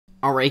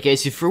Alright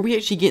guys, before we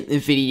actually get in the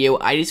video,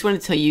 I just want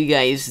to tell you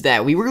guys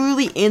that we were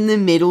really in the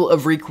middle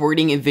of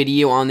recording a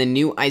video on the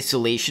new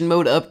isolation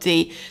mode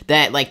update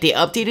that, like, they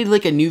updated,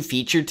 like, a new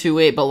feature to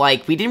it, but,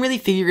 like, we didn't really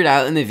figure it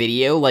out in the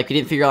video, like, we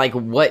didn't figure out, like,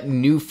 what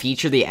new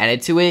feature they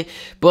added to it,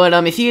 but,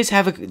 if you guys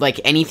have, like,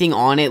 anything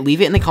on it,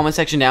 leave it in the comment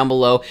section down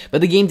below.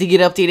 But the game did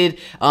get updated,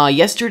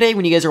 yesterday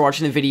when you guys are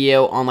watching the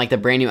video on, like, the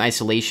brand new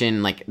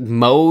isolation, like,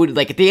 mode,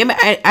 like, they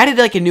added,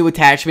 like, a new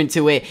attachment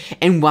to it,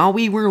 and while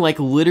we were, like,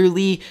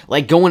 literally,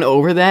 like, going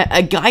over that,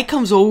 a guy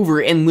comes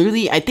over and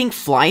literally, I think,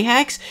 fly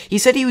hacks. He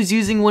said he was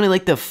using one of,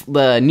 like,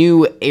 the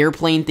new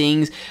airplane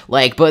things,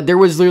 like, but there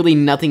was literally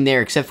nothing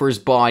there except for his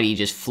body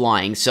just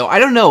flying. So, I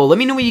don't know. Let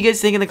me know what you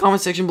guys think in the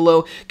comment section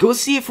below. Go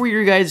see it for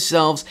your guys'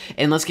 selves,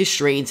 and let's get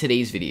straight into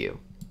today's video.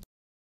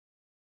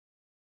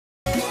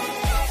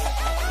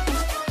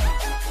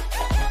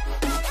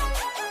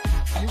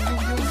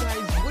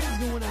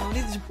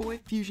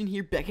 Fusion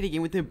here, back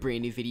again with a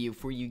brand new video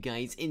for you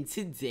guys, and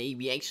today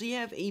we actually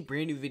have a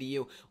brand new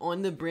video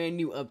on the brand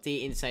new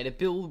update inside of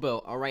Bilbo.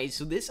 Alright,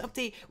 so this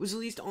update was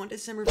released on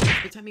December 1st. By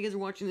the time you guys are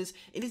watching this,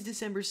 it is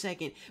December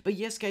 2nd. But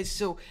yes guys,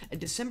 so a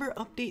December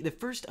update, the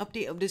first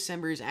update of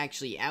December is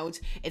actually out.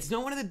 It's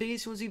not one of the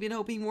biggest ones we've been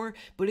hoping for,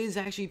 but it is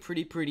actually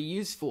pretty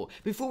useful.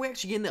 Before we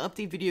actually get in the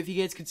update video, if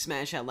you guys could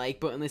smash that like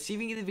button, let's see if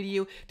we can get the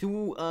video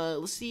to,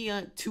 let's see,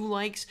 2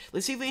 likes.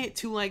 Let's see if we hit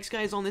 2 likes,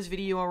 guys, on this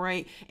video,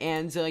 alright?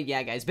 And,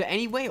 yeah, guys, but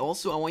anyway,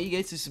 also, I want you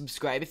guys to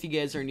subscribe if you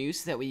guys are new,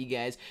 so that way you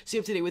guys stay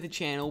up to date with the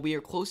channel. We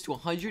are close to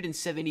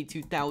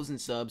 172,000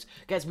 subs.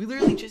 Guys, we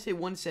literally just hit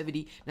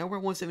 170, now we're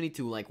at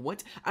 172, like,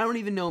 what? I don't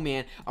even know,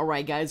 man.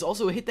 Alright, guys,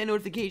 also hit that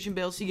notification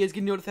bell so you guys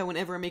get notified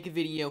whenever I make a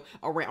video.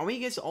 Alright, I want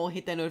you guys to all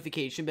hit that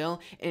notification bell,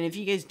 and if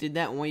you guys did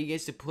that, I want you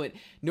guys to put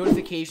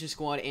notification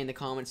squad in the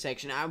comment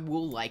section. I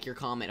will like your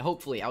comment,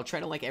 hopefully. I'll try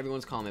to like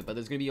everyone's comment, but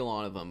there's gonna be a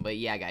lot of them. But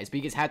yeah, guys, but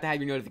you guys have to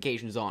have your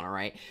notifications on,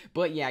 alright?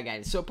 But yeah,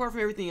 guys, so apart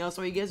from everything else,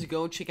 I want you guys to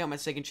go check out my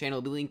second channel.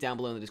 It'll be linked down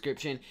below in the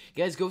description.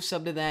 You guys go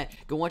sub to that,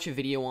 go watch a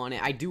video on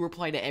it. I do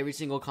reply to every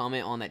single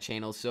comment on that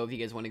channel, so if you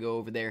guys want to go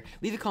over there,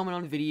 leave a comment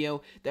on the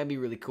video. That'd be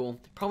really cool.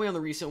 Probably on the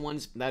recent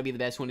ones, that'd be the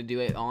best one to do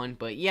it on.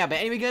 But yeah, but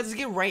anyway, guys, let's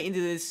get right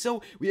into this.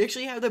 So we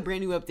actually have the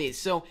brand new update.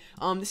 So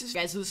this is,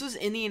 guys, so this was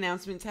in the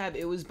announcement tab.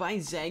 It was by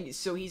Zeg.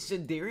 So he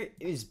said there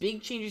is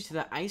big changes to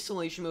the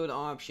isolation mode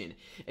option.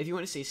 If you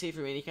want to stay safe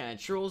from any kind of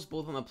trolls,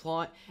 both on the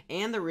plot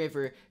and the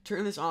river,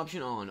 turn this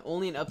option on.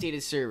 Only in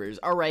updated servers.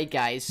 Alright,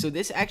 guys, so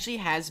this actually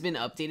has been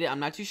updated. I'm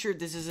not too sure if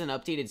this is an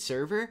updated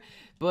server,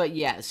 but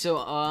yeah, so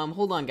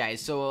hold on,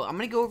 guys. So I'm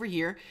gonna go over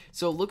here.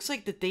 So it looks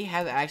like that they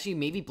have actually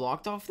maybe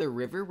blocked off the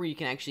river where you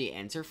can actually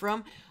enter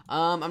from.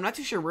 I'm not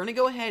too sure. We're gonna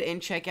go ahead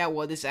and check out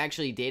what this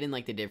actually did and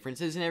like the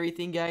differences and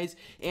everything, guys.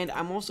 And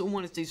I'm also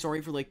want to say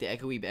sorry for like the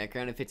echoey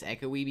background if it's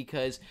echoey,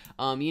 because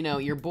you know,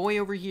 your boy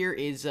over here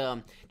is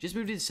just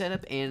moved his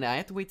setup, and I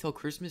have to wait till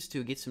Christmas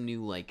to get some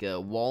new like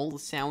wall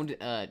sound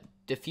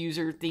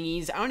diffuser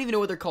thingies. I don't even know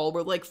what they're called,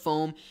 but like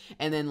foam,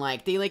 and then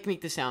like they like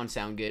make the sound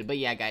good. But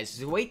yeah, guys,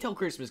 so wait till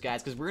Christmas,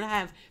 guys, because we're gonna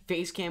have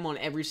face cam on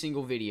every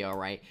single video,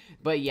 alright?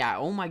 But yeah,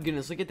 oh my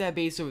goodness, look at that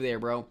base over there,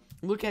 bro.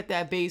 Look at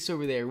that base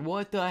over there.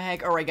 What the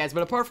heck? Alright, guys,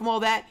 but apart from all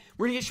that,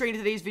 we're gonna get straight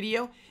into today's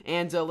video,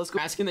 and let's go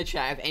ask in the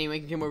chat if anyone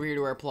can come over here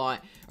to our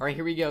plot. Alright,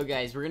 here we go,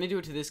 guys. We're gonna do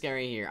it to this guy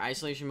right here.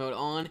 Isolation mode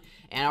on,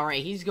 and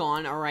alright, he's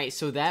gone. Alright,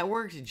 so that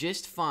worked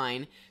just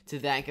fine to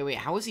that guy. Wait,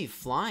 how is he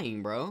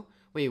flying, bro?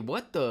 Wait,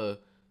 what the...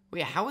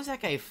 Wait, how is that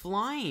guy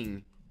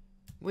flying?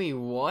 Wait,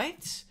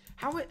 what?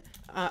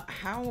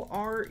 How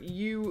are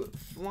you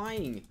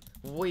flying?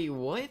 Wait,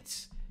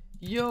 what?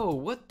 Yo,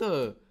 what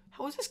the?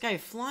 How is this guy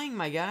flying,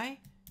 my guy?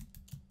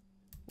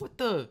 What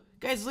the?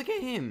 Guys, look at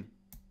him.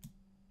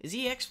 Is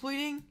he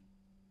exploiting?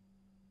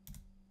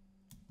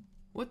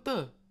 What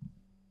the?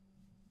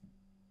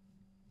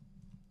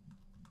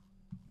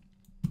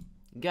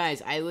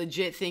 Guys, I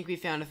legit think we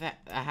found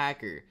a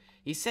hacker.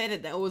 He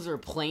said that was our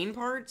plane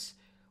parts?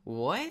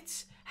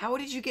 What? How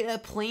did you get a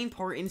plane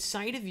part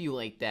inside of you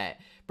like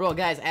that? Bro,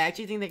 guys, I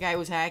actually think that guy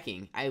was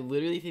hacking. I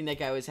literally think that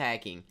guy was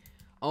hacking.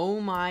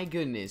 Oh my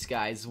goodness,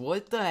 guys.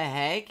 What the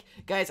heck?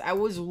 Guys, I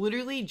was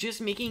literally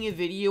just making a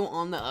video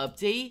on the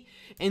update,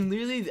 and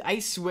literally, I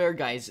swear,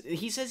 guys,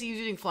 he says he's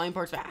using flying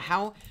parts, but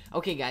how?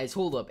 Okay, guys,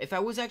 hold up. If I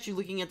was actually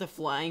looking at the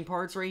flying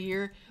parts right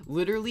here,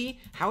 literally,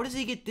 how does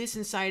he get this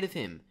inside of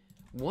him?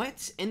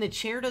 What? And the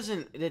chair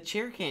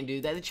can't do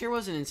that. The chair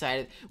wasn't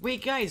inside it.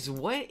 Wait, guys,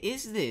 what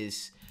is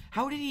this?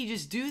 How did he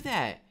just do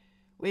that?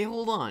 Wait,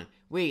 hold on.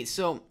 Wait,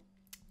 so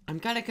I'm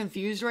kind of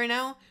confused right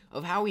now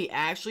of how he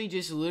actually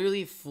just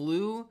literally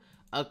flew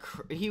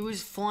he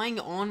was flying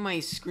on my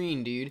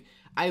screen, dude.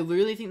 I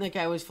literally think that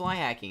guy was fly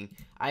hacking.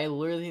 I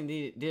literally think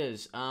it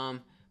is.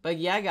 But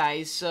yeah,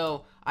 guys,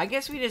 so I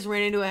guess we just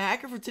ran into a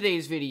hacker for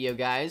today's video,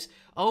 guys.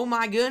 Oh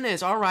my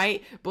goodness,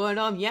 alright.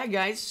 But, yeah,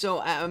 guys, so,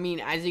 I mean,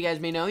 as you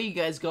guys may know, you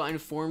guys got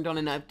informed on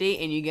an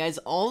update, and you guys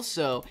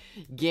also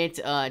get,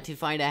 to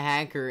find a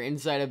hacker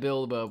inside of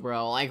Bilbo,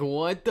 bro. Like,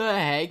 what the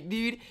heck,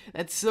 dude?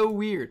 That's so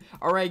weird.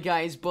 Alright,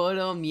 guys, but,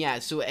 yeah,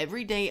 so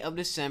every day of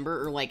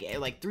December, or,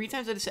 like 3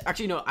 times out of December,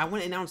 actually, no, I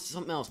want to announce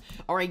something else.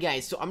 Alright,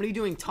 guys, so I'm gonna be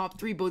doing top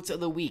 3 boats of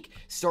the week,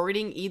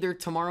 starting either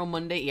tomorrow,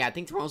 Monday, yeah, I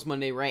think tomorrow's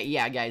Monday, right?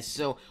 Yeah, guys,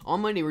 so,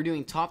 on Monday, we're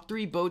doing top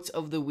 3 boats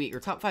of the week,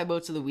 or top 5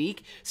 boats of the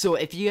week, so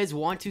if you guys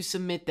want to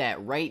submit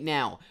that right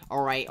now,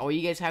 alright, all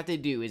you guys have to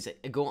do is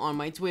go on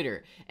my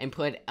Twitter and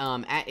put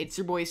at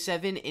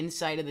itsyourboy7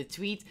 inside of the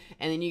tweet,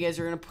 and then you guys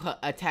are gonna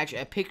attach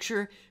a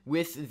picture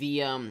with the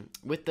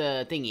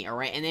thingy,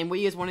 alright, and then what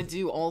you guys want to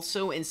do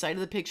also inside of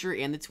the picture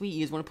and the tweet,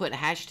 you guys want to put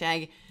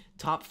hashtag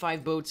top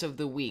 5 boats of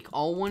the week,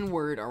 all one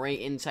word, alright,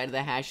 inside of the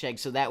hashtag,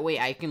 so that way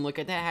I can look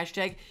at that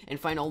hashtag and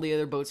find all the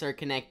other boats that are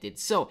connected.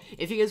 So,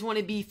 if you guys want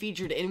to be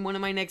featured in one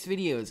of my next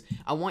videos,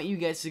 I want you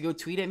guys to go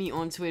tweet at me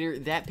on Twitter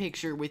that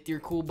picture with your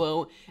cool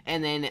boat,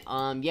 and then,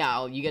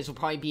 yeah, you guys will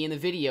probably be in the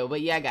video. But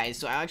yeah, guys,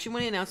 so I actually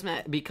want to announce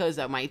that because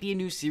that might be a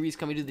new series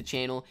coming to the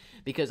channel,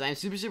 because I'm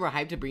super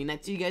hyped to bring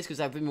that to you guys, because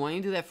I've been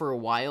wanting to do that for a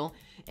while,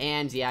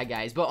 and yeah,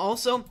 guys, but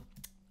also,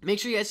 make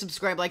sure you guys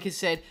subscribe, like I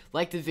said,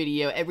 like the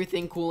video,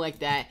 everything cool like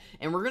that,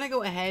 and we're gonna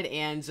go ahead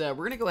and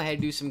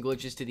do some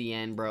glitches to the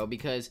end, bro,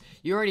 because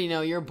you already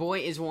know your boy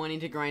is wanting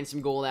to grind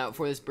some gold out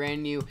for this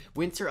brand new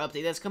winter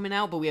update that's coming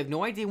out, but we have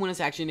no idea when it's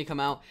actually gonna come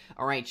out.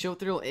 Alright,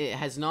 Chillthrill, it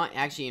has not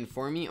actually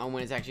informed me on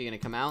when it's actually gonna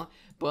come out,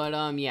 but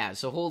yeah,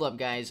 so hold up,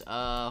 guys.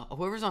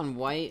 Whoever's on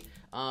white,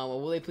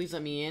 will they please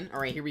let me in?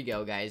 Alright, here we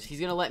go, guys. He's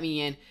gonna let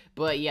me in.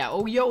 But yeah,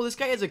 oh, yo, this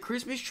guy has a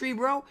Christmas tree,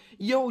 bro.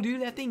 Yo,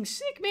 dude, that thing's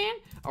sick, man.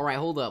 Alright,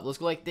 hold up. Let's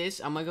go like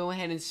this. I'm gonna go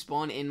ahead and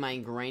spawn in my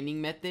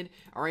grinding method.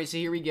 Alright, so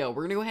here we go.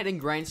 We're gonna go ahead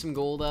and grind some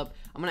gold up.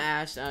 I'm gonna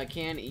ask,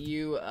 can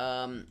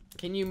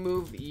you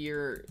move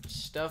your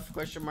stuff?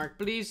 Question mark.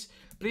 Please,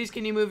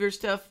 can you move your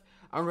stuff?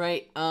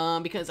 Alright,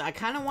 because I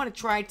kind of want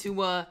to try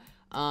to,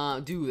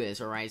 do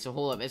this. Alright, so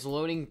hold up. It's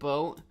loading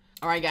boat.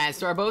 Alright, guys,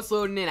 so our boat's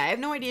loading in. I have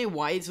no idea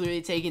why it's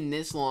literally taking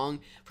this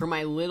long for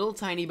my little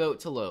tiny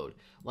boat to load.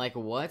 Like,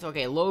 what?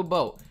 Okay, load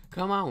boat.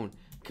 Come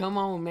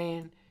on,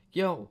 man.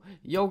 Yo,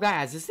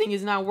 guys, this thing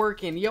is not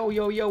working.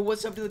 Yo,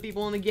 what's up to the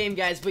people in the game,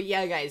 guys? But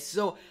yeah, guys,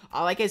 so,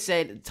 like I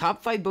said,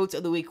 top 5 boats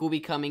of the week will be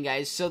coming,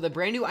 guys. So, the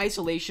brand new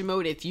isolation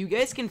mode, if you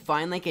guys can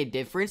find, like, a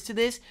difference to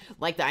this,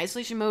 like, the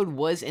isolation mode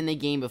was in the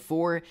game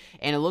before,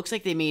 and it looks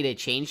like they made a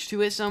change to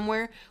it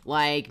somewhere.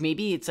 Like,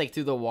 maybe it's, like,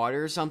 through the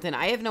water or something.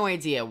 I have no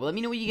idea. Well, let me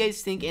know what you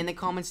guys think in the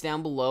comments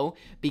down below,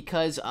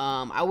 because,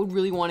 I would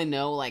really want to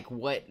know, like,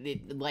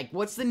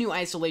 what's the new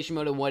isolation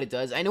mode and what it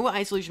does. I know what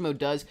isolation mode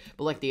does,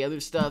 but, like, the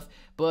other stuff.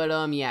 But,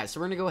 yeah, so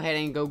we're gonna go ahead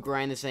and go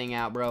grind this thing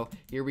out, bro.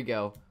 Here we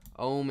go.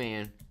 Oh,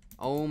 man.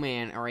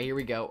 Alright, here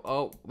we go.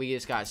 Oh, we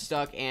just got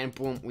stuck, and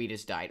boom, we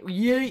just died.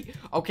 Yay!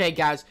 Okay,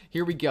 guys,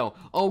 here we go.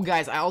 Oh,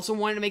 guys, I also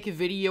wanted to make a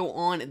video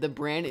on the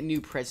brand new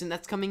present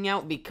that's coming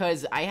out,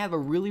 because I have a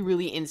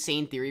really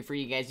insane theory for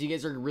you guys. You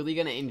guys are really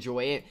gonna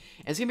enjoy it.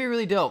 And it's gonna be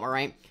really dope,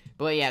 alright?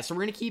 But yeah, so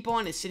we're going to keep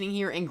on sitting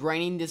here and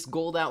grinding this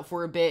gold out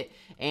for a bit,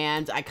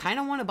 and I kind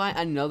of want to buy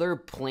another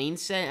plane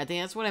set. I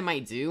think that's what I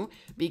might do,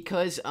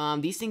 because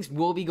these things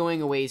will be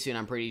going away soon,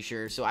 I'm pretty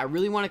sure. So I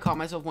really want to call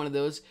myself one of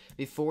those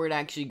before it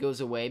actually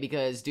goes away,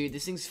 because, dude,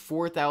 this thing's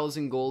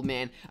 4,000 gold,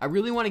 man. I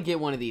really want to get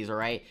one of these,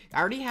 alright? I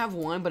already have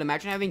one, but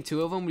imagine having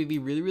 2 of them would be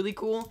really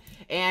cool.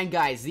 And,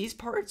 guys, these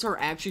parts are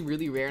actually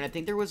really rare, and I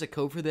think there was a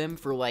code for them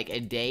for, like, a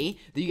day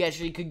that you guys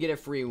actually could get a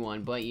free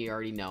one, but you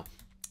already know.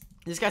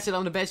 This guy said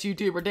I'm the best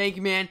YouTuber. Thank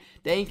you, man.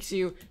 Thank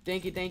you.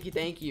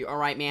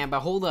 Alright, man, but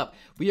hold up.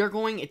 We are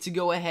going to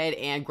go ahead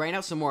and grind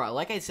out some more.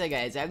 Like I said,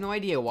 guys, I have no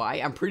idea why.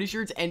 I'm pretty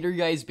sure it's Ender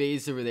Guy's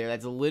base over there.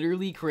 That's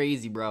literally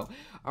crazy, bro.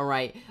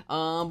 Alright,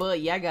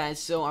 but yeah, guys,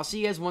 so I'll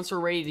see you guys once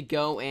we're ready to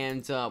go,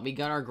 and we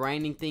got our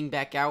grinding thing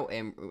back out,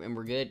 and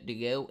we're good to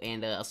go,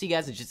 and I'll see you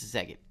guys in just a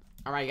second.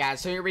 Alright,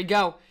 guys, so here we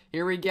go.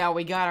 We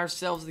got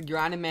ourselves the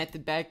grinding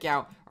method back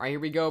out. Alright, here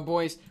we go,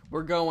 boys.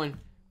 We're going.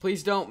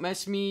 Please don't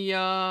mess me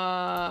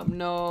up.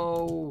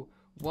 No.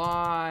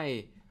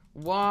 Why?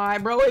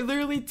 Bro, it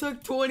literally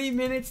took 20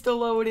 minutes to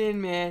load in,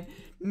 man.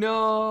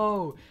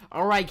 No.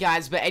 Alright,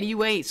 guys, but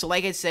anyway, so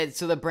like I said,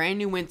 so the brand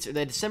new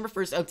the December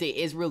 1st update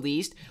is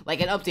released.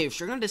 Like an update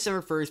straight on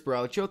December 1st,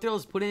 bro. Chillthrill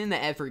is putting in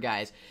the effort,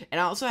 guys. And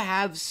I also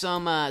have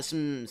some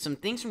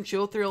things from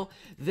Chillthrill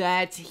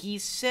that he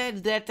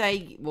said that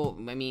well,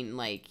 I mean,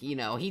 like, you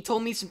know, he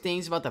told me some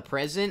things about the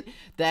present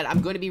that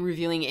I'm going to be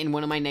revealing in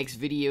one of my next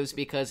videos,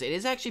 because it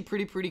is actually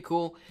pretty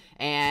cool.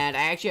 And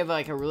I actually have,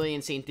 like, a really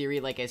insane theory,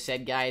 like I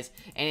said, guys.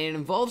 And it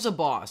involves a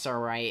boss,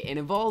 alright? It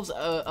involves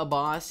a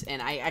boss,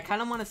 and I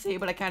kind of want to say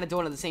it, but I kind of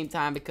don't at the same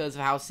time because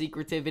of how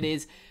secretive it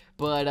is.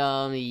 But,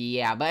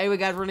 yeah. But anyway,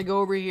 guys, we're gonna go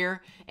over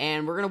here,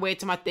 and we're gonna wait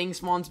till my thing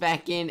spawns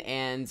back in,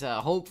 and,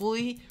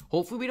 hopefully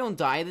we don't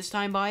die this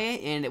time by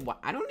it,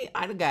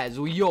 and guys,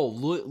 yo,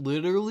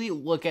 literally,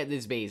 look at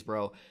this base,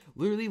 bro.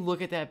 Literally,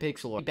 look at that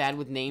pixel art. Bad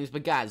with names,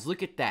 but guys,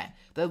 look at that.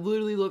 That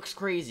literally looks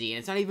crazy, and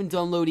it's not even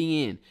done loading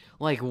in.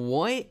 Like,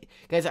 what?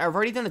 Guys, I've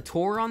already done a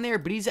tour on there,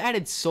 but he's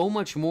added so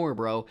much more,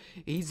 bro.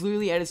 He's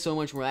literally added so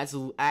much more. That's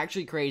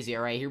actually crazy.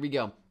 All right, here we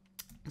go.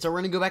 So we're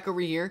gonna go back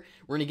over here.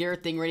 We're gonna get our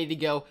thing ready to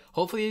go.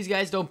 Hopefully these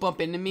guys don't bump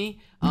into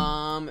me.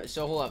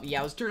 So hold up.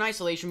 Yeah, let's turn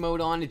isolation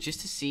mode on just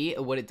to see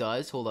what it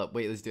does. Hold up.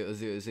 Wait, let's do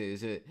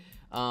it.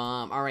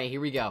 All right, here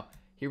we go.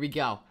 Here we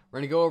go. We're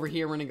gonna go over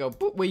here. We're gonna go.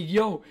 Wait,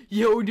 yo,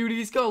 dude,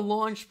 he's gonna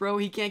launch, bro.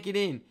 He can't get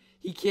in.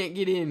 He can't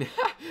get in.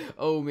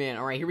 Oh, man.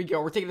 All right, here we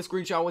go. We're taking a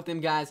screenshot with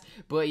them, guys.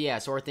 But, yeah,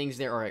 so our thing's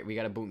there. All right, we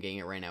got to boot gang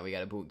it right now. We got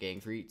to boot gang.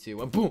 3, 2,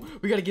 1. Boom.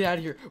 We got to get out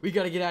of here. We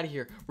got to get out of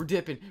here. We're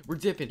dipping. We're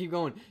dipping. Keep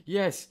going.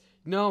 Yes.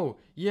 No.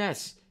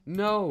 Yes.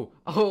 No.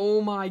 Oh,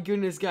 my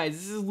goodness, guys.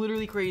 This is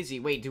literally crazy.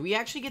 Wait, did we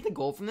actually get the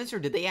gold from this, or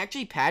did they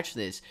actually patch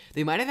this?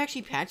 They might have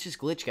actually patched this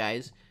glitch,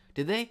 guys.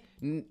 Did they?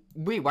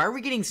 Wait, why are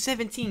we getting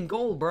 17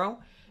 gold, bro?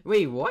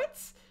 Wait, what?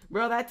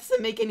 Bro, that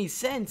doesn't make any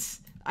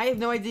sense. I have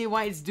no idea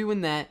why it's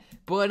doing that.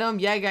 But,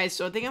 yeah, guys,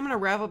 so I think I'm going to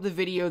wrap up the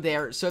video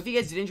there. So if you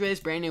guys did enjoy this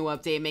brand new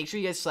update, make sure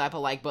you guys slap a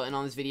like button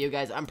on this video,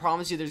 guys. I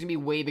promise you there's going to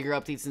be way bigger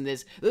updates than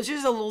this. This is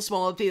just a little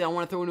small update that I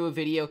want to throw into a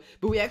video.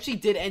 But we actually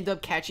did end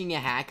up catching a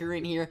hacker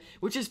in here,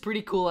 which is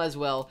pretty cool as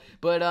well.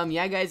 But,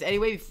 yeah, guys,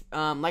 anyway,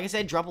 like I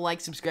said, drop a like,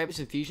 subscribe to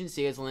some Fusion.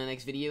 See you guys on the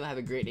next video. Have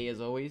a great day as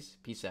always.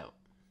 Peace out.